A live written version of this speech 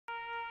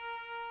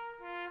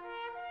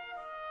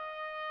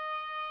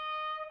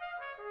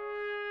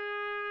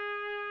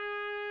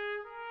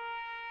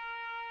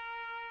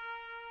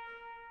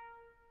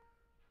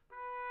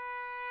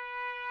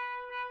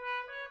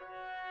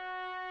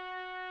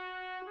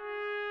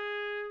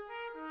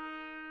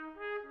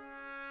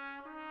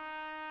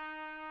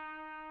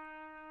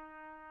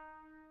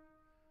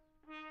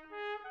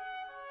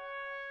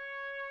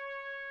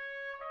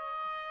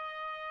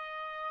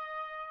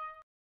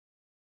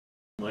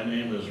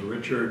is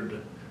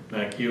Richard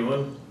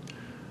MacEwen.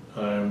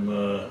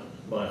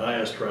 My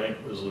highest rank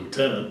was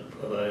lieutenant,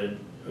 but I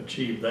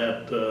achieved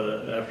that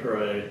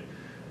after I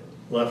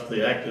left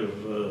the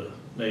active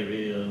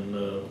Navy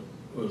and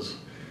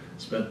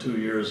spent 2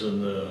 years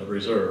in the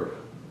reserve.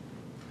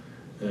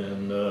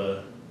 And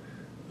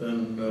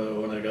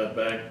then when I got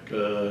back,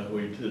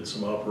 we did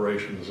some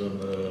operations in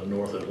the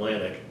North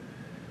Atlantic.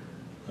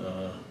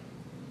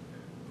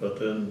 But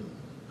then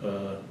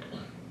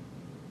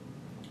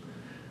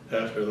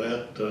after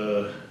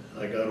that,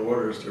 I got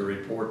orders to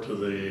report to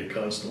the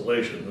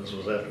Constellation. This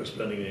was after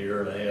spending 1.5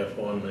 years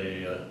on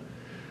the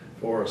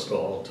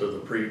Forrestal to the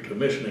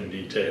pre-commissioning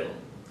detail.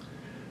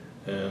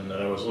 And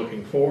I was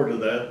looking forward to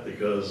that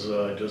because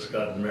I just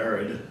gotten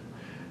married,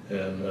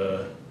 and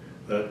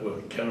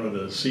that counted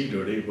as sea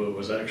duty, but it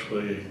was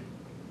actually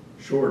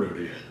shore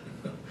duty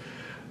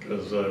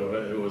because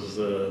it was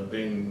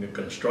being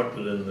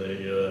constructed in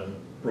the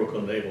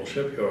Brooklyn Naval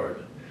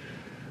Shipyard.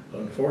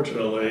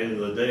 Unfortunately,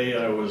 the day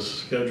I was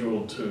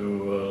scheduled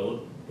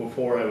to,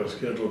 before I was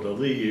scheduled to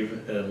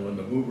leave, and when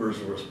the movers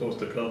were supposed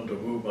to come to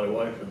move my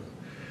wife and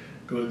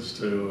goods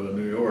to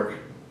New York,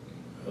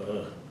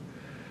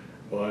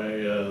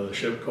 the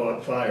ship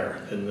caught fire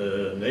in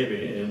the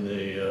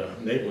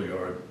naval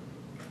yard.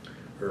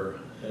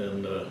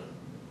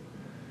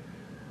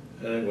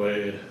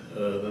 Anyway,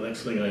 the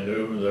next thing I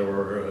knew, there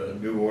were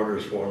new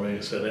orders for me.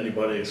 It said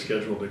anybody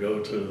scheduled to go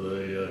to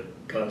the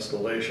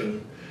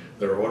Constellation,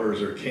 their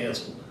orders are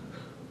canceled.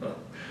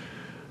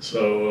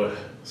 So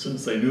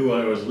since they knew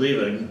I was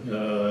leaving,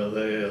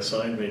 they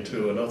assigned me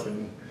to a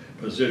nothing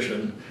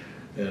position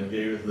and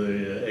gave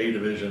the A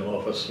Division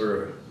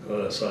officer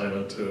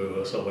assignment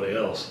to somebody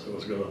else that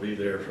was going to be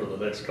there for the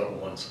next couple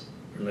months,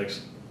 or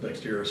next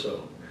year or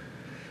so.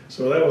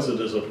 So that was a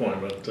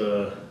disappointment.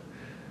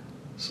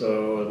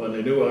 So when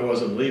they knew I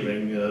wasn't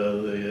leaving,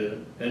 the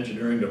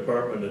engineering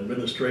department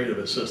administrative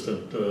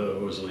assistant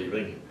was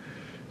leaving.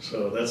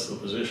 So that's the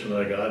position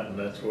I got, and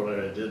that's what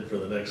I did for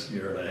the next 1.5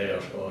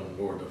 years on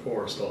board the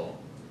Forrestal.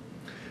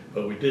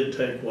 But we did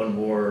take one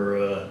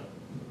more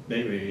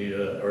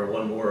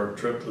one more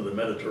trip to the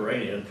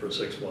Mediterranean for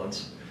 6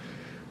 months.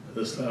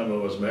 This time I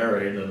was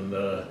married, and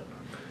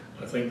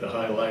I think the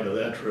highlight of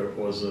that trip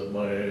was that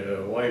my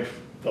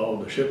wife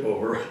followed the ship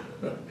over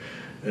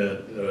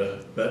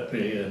and met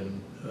me,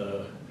 and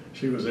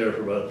she was there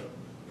for about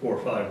 4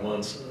 or 5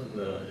 months,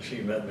 and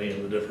she met me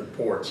in the different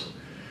ports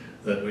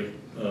that we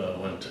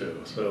went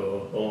to.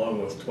 So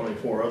along with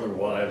 24 other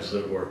wives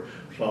that were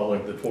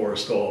following the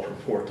Forrestal from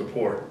port to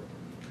port.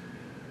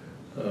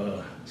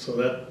 So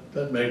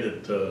that made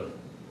it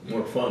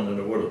more fun than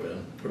it would have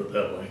been, put it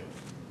that way.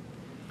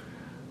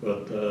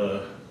 But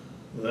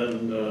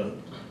then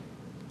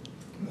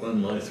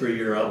when my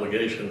 3-year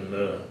obligation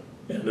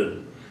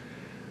ended,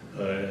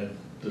 I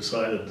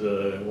decided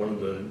I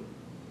wanted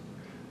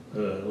to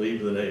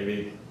leave the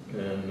Navy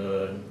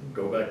and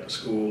go back to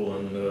school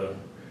and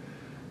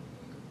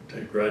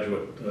take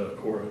graduate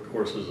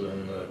courses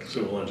in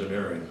civil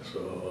engineering.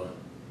 So,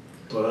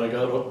 but I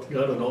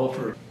got an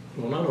offer,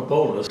 well, not a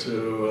bonus,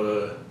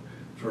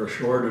 for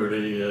shore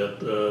duty at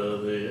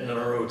the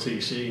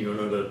NROTC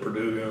unit at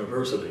Purdue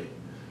University.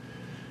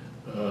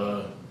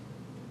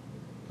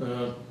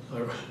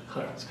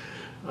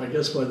 I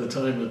guess by the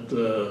time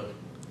that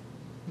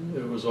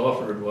it was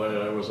offered,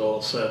 I was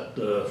all set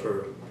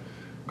for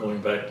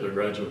going back to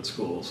graduate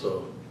school.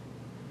 So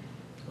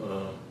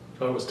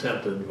I was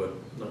tempted, but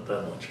not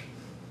that much.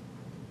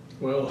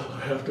 Well,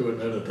 I have to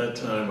admit, at that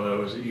time I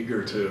was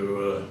eager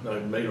to,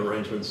 I'd made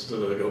arrangements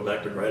to go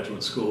back to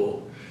graduate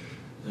school,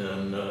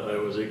 and I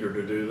was eager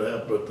to do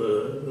that, but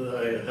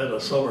I had a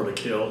summer to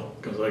kill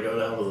because I got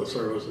out of the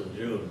service in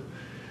June.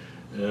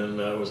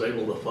 And I was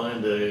able to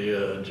find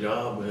a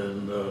job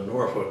in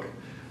Norfolk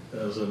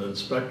as an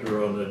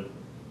inspector on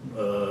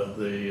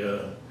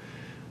the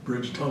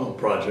bridge tunnel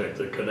project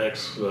that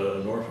connects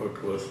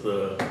Norfolk with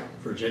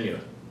Virginia.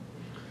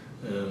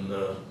 And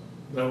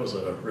that was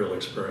a real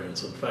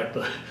experience. In fact,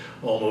 I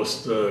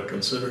almost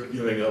considered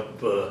giving up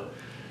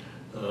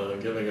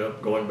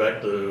going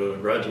back to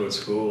graduate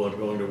school and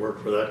going to work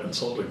for that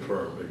consulting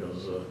firm,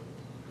 because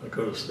I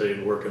could have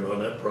stayed working on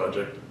that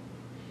project.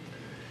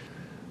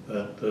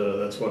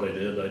 That's what I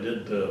did. I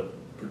did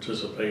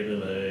participate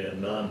in a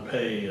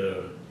non-pay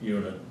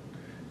unit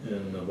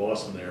in the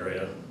Boston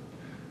area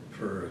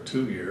for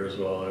 2 years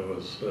while I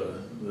was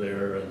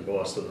there in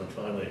Boston, and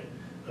finally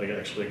I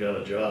actually got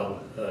a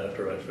job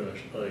after I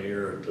finished my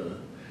year at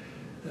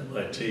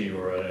MIT,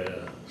 where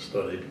I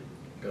studied,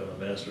 got a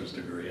master's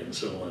degree in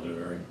civil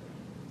engineering,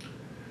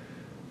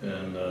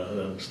 and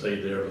then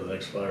stayed there for the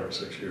next 5 or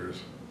 6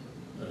 years.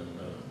 And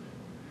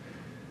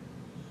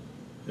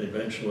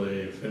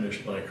eventually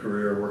finished my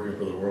career working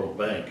for the World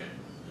Bank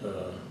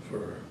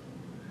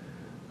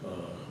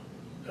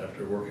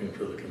after working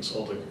for the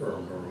consulting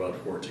firm for about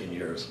 14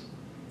 years.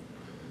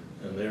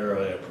 And there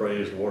I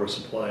appraised water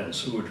supply and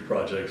sewage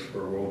projects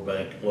for World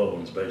Bank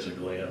loans,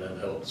 basically, and then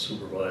helped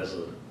supervise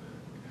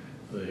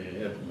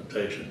the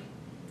implementation.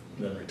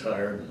 And then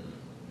retired and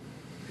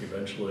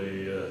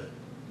eventually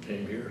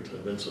came here to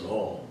Vincent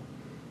Hall.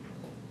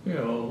 You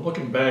know,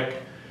 looking back,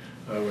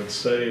 I would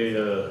say,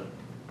 you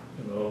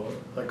know,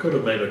 I could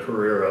have made a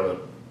career of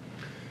it.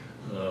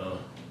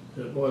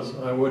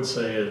 I would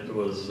say it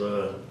was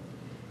a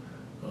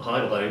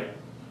highlight,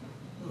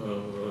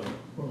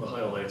 one of the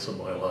highlights of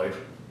my life.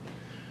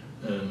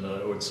 And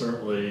I would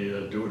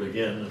certainly do it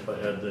again if I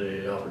had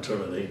the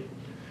opportunity.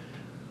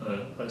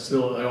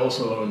 I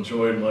also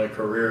enjoyed my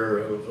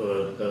career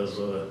as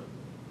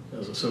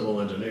a civil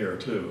engineer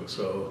too,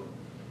 so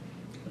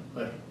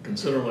I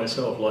consider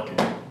myself lucky.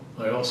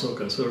 I also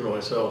consider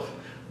myself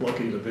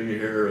lucky to be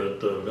here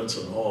at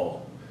Vincent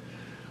Hall.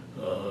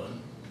 An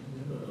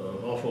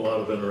awful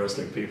lot of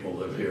interesting people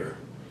live here.